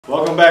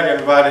Welcome back,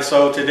 everybody.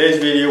 So today's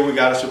video we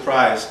got a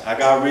surprise. I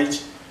got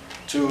reached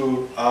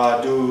to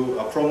do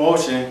a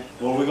promotion.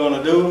 What we're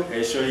gonna do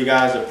is show you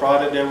guys the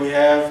product that we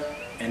have,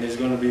 and it's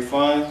gonna be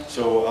fun.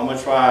 So I'm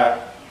gonna try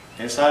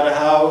inside the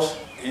house,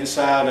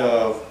 inside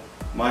of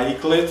my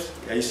Eclipse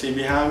that you see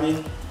behind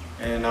me,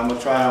 and I'm gonna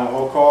try on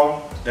her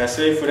car. That's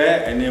it for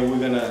that, and then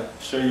we're gonna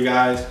show you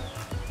guys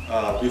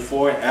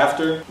before and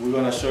after. We're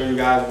gonna show you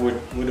guys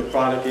what the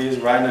product is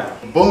right now.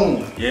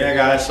 Boom! Yeah,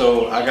 guys.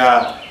 So I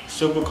got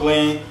Super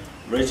Clean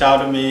reach out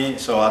to me,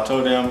 so I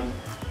told them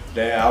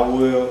that I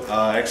will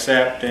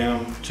accept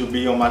them to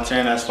be on my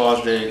channel as far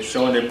as they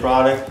showing their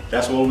product.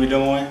 That's what we're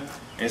doing.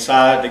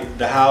 Inside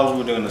the house,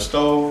 we're doing the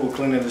stove, we're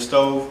cleaning the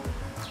stove.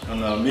 On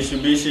the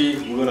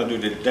Mitsubishi, we're gonna do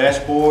the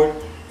dashboard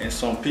and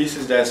some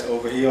pieces that's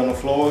over here on the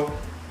floor.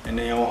 And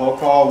then on her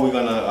car, we're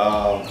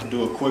gonna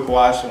do a quick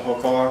wash on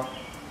her car.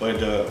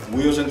 But the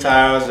wheels and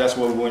tires, that's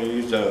what we're gonna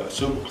use the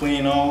Super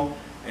Clean on.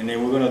 And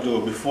then we're gonna do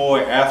it before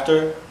and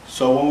after.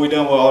 So when we're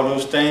done with all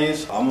those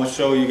things, I'm gonna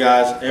show you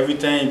guys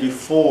everything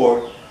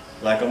before.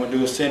 Like I'm gonna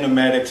do a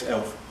cinematics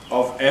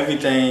of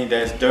everything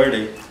that's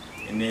dirty.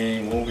 And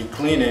then when we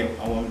clean it,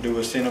 I'm gonna do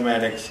a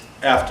cinematics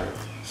after.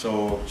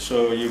 So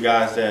show you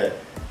guys that,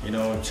 you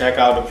know, check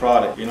out the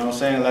product. You know what I'm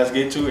saying? Let's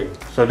get to it.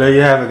 So there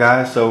you have it,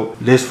 guys. So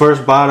this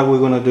first bottle, we're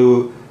gonna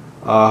do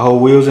her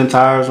wheels and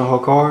tires on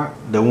her car.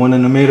 The one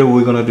in the middle,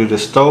 we're gonna do the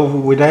stove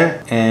with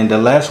that. And the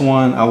last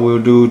one, I will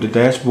do the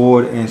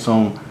dashboard and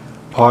some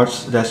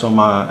parts that's on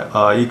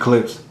my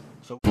Eclipse.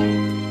 So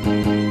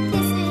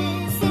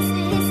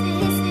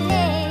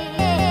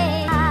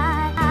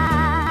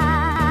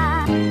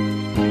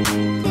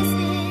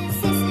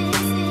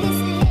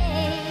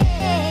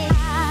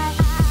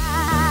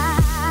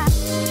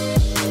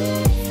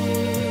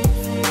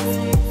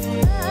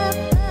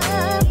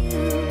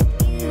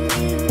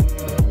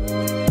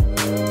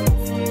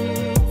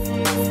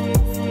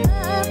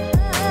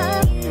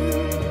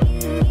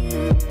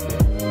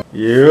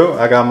yeah,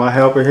 I got my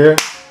helper here.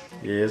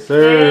 Yes,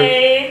 sir.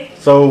 Hey.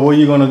 So what are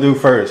you gonna do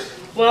first?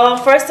 Well,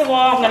 first of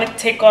all, I'm gonna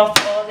take off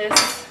all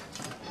this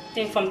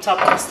thing from top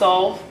of the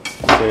stove.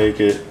 Take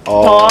it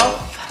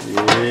off.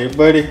 Yeah,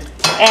 buddy.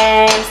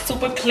 And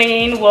Super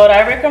Clean, what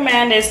I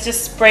recommend is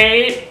just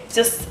spray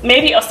just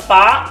maybe a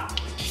spot,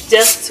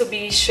 just to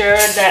be sure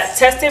that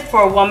test it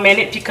for 1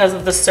 minute because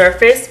of the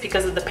surface,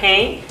 because of the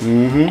paint,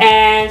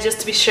 and just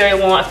to be sure it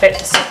won't affect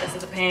the surface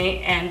of the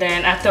paint. And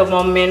then after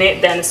 1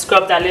 minute, then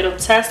scrub that little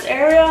test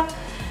area.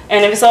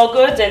 And if it's all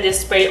good, then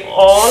just spray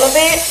all of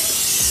it.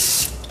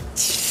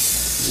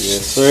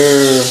 Yes,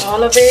 sir.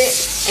 All of it.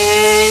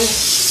 And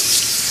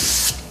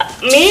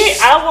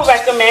I would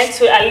recommend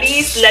to at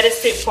least let it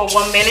sit for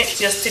 1 minute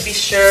just to be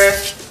sure,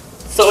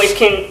 so it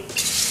can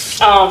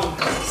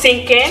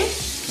sink in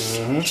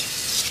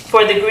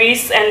for the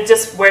grease. And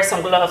just wear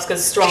some gloves because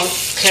it's strong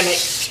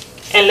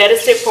chemical. And let it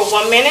sit for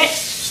 1 minute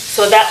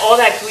so that all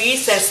that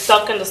grease that's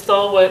stuck in the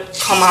stove will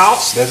come out.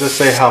 Does it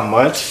say how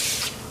much?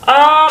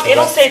 It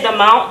don't say the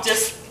amount,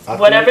 just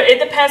whatever. It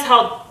depends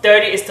how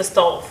dirty is the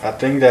stove. I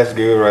think that's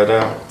good right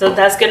there. So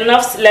that's good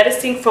enough. Let it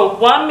sink for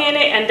 1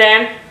 minute and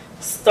then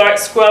start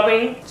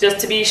scrubbing just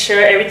to be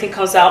sure everything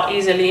comes out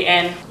easily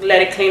and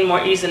let it clean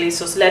more easily.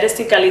 So let it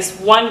sink at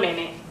least 1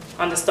 minute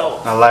on the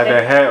stove. I like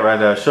that hat right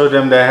there. Show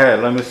them that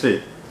hat. Let me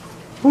see.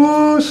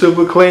 Woo,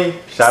 Super Clean.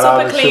 Shout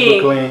out to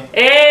Super Clean.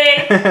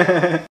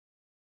 Hey.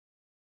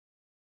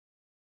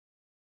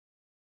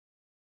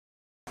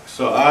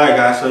 So alright,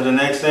 guys, so the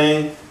next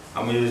thing,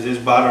 I'm gonna use this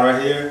bottle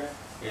right here,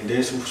 and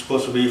this is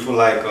supposed to be for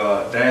like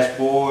a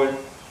dashboard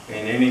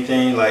and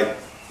anything like,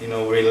 you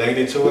know,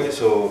 related to it.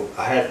 So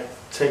I had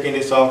taken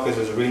this off because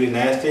it's really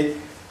nasty.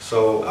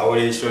 So I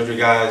already showed you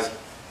guys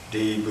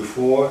the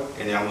before,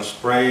 and then I'm gonna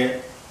spray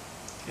it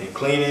and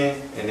clean it,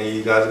 and then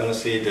you guys are gonna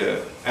see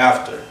the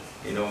after,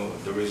 you know,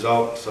 the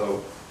result.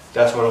 So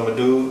that's what I'm gonna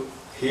do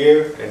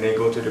here, and then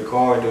go to the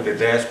car and do the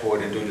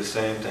dashboard and do the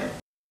same thing.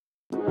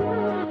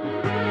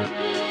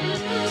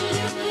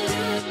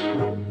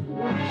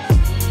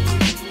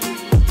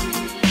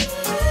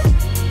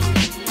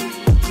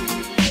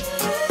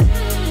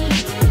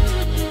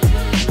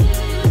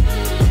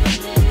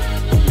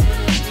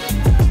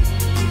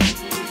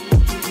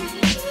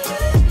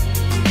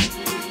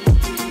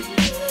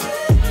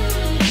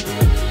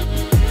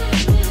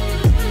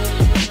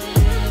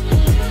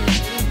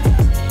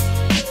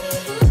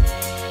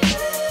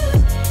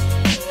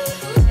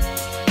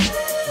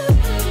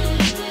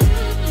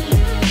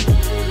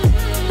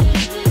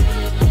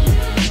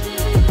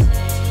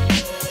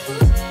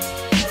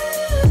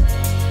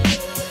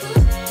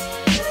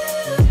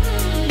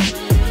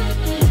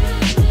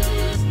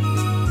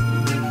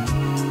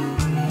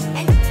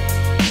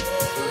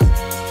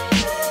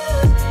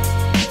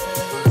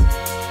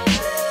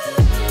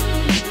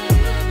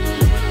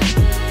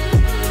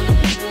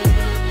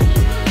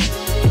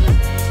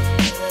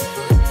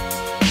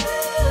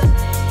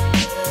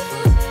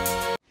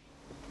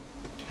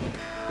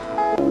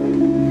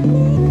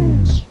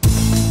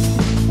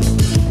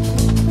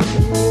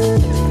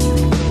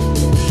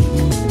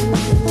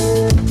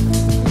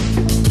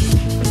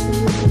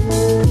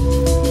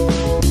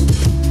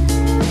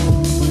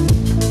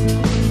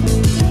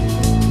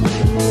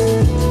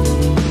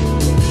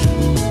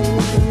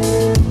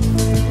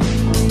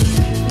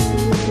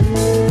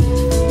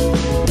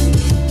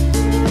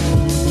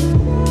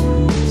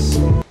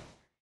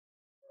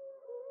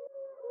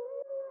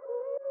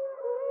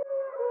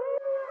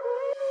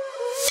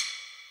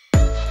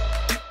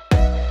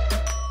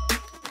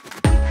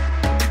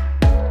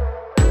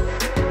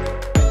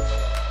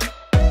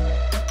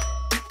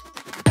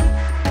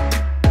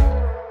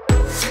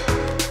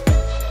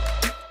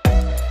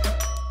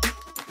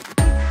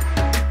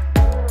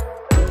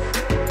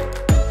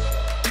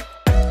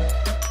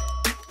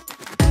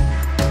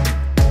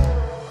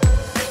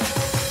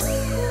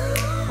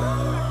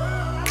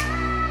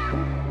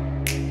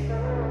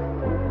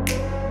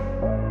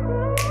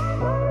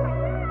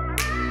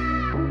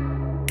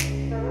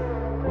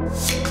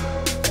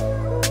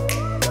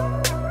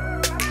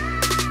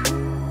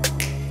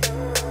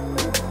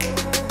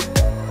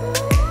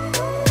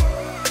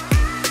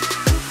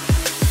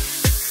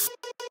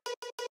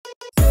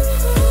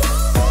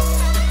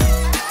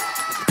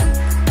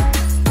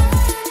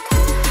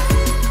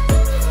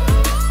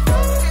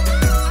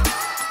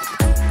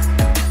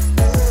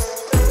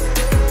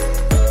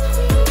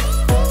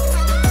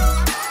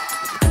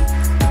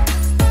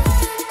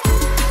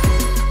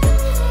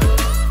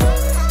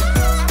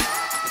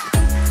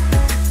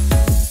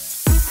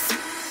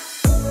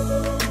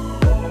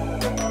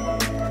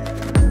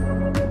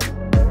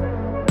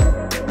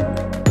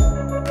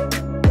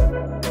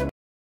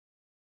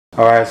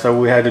 Alright, so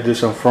we had to do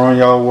some front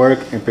yard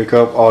work and pick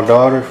up our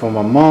daughter from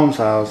my mom's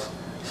house.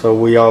 So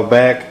we all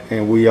back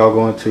and we are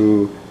going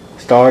to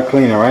start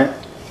cleaning, right?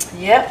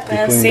 Yep,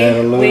 and see,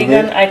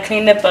 I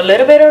cleaned up a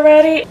little bit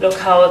already. Look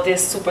how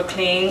this super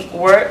clean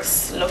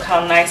works. Look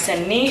how nice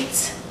and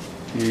neat.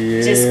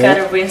 Yeah. Just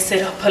gotta rinse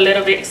it up a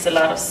little bit. It's a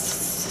lot of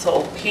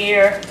soap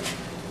here.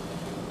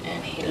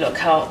 And look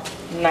how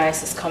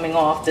nice it's coming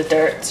off, the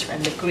dirt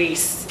and the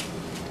grease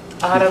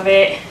out of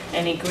it.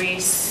 Any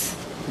grease.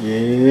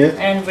 Yeah.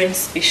 And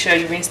rinse, be sure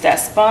you rinse that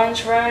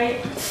sponge right.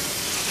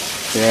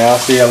 Yeah, I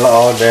see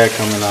all that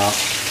coming out.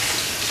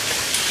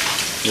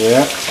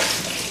 Yeah.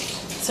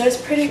 So it's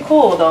pretty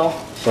cool though.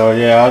 So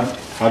yeah,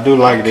 I do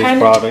like this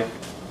product.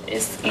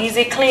 It's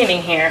easy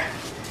cleaning here.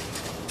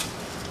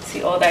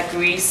 See all that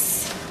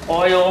grease,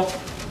 oil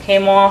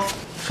came off.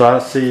 So I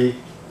see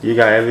you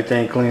got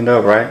everything cleaned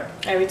up, right?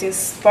 Everything's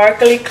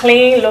sparkly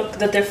clean. Look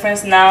the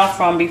difference now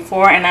from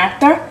before and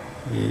after.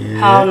 Yeah.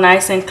 How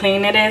nice and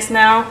clean it is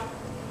now.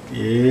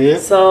 Yeah.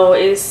 So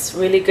it's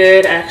really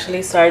good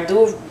actually. So I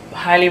do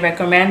highly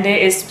recommend it.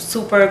 It's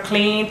super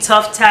clean,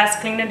 tough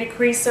task cleaner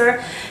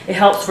degreaser. It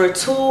helps for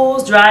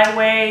tools,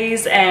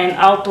 driveways, and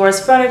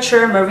outdoors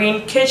furniture,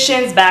 marine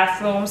kitchens,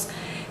 bathrooms,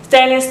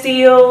 stainless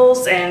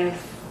steels, and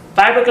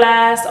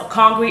fiberglass, or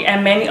concrete,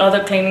 and many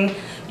other cleaning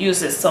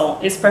uses. So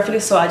it's perfectly,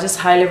 so I just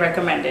highly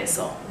recommend it.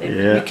 So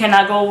you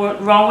cannot go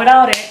wrong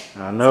without it.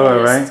 I know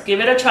it, right?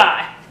 Give it a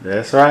try.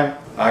 That's right.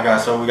 Alright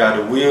guys, so we got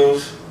the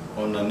wheels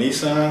on the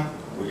Nissan.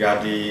 We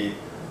got the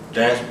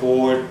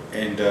dashboard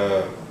and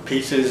the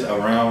pieces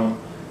around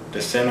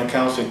the center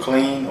console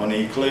clean on the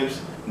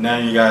Eclipse. Now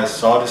you guys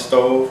saw the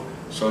stove.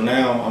 So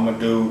now I'm gonna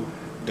do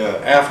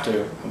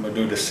I'm gonna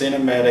do the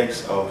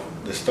cinematics of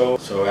the stove.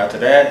 So after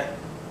that,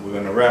 we're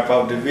gonna wrap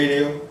up the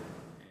video.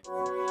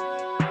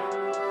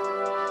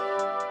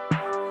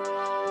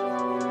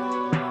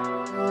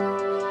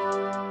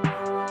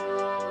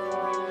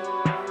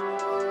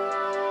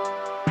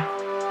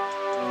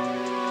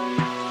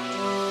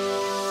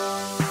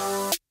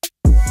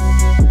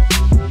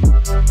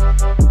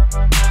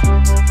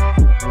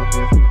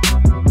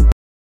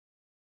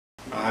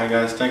 Alright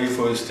guys, thank you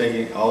for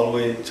sticking all the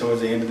way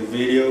towards the end of the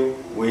video.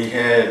 We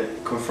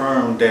had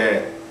confirmed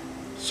that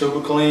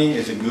Super Clean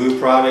is a good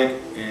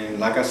product, and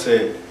like I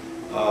said,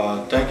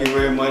 thank you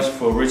very much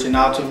for reaching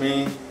out to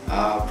me.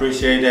 I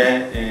appreciate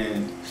that.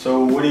 And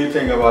so what do you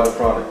think about the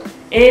product?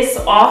 It's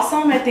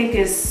awesome. I think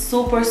it's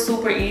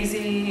super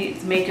easy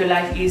to make your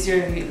life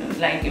easier,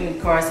 like in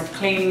regards of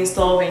cleaning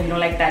stove, and you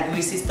don't like that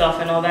greasy stuff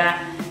and all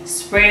that.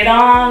 Spray it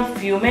on,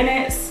 few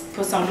minutes,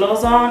 put some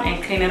gloves on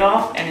and clean it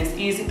off, and it's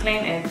easy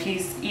clean and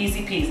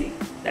easy peasy.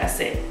 That's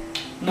it.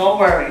 No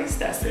worries.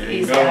 That's it.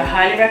 Easy. I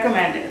highly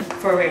recommend it,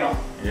 for real.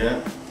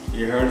 Yeah,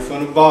 you heard it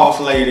from the boss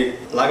lady.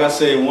 Like I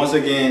said, once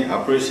again, I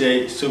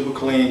appreciate Super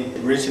Clean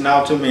reaching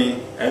out to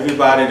me.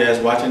 Everybody that's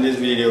watching this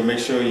video, make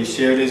sure you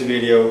share this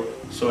video.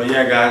 So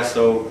yeah guys,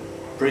 so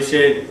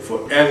appreciate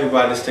for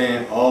everybody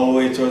staying all the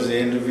way towards the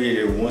end of the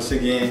video once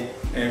again.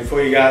 And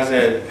for you guys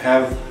that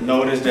have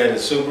noticed that the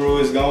Subaru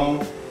is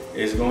gone,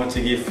 it's going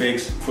to get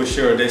fixed for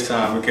sure this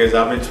time, because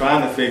I've been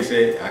trying to fix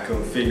it. I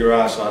couldn't figure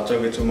out, so I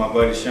took it to my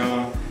buddy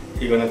Sean.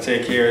 He's gonna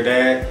take care of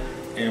that.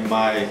 And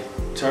my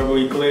turbo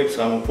Eclipse,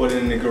 I'm gonna put it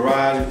in the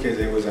garage because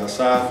it was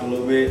outside for a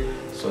little bit.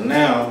 So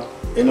now,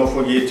 and don't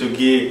forget to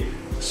get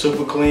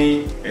Super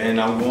Clean, and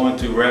I'm going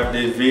to wrap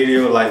this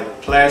video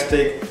like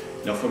plastic.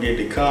 Don't forget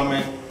to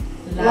comment,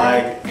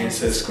 like, and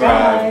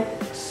subscribe.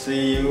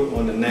 See you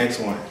on the next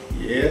one.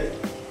 Yeah.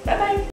 Bye bye.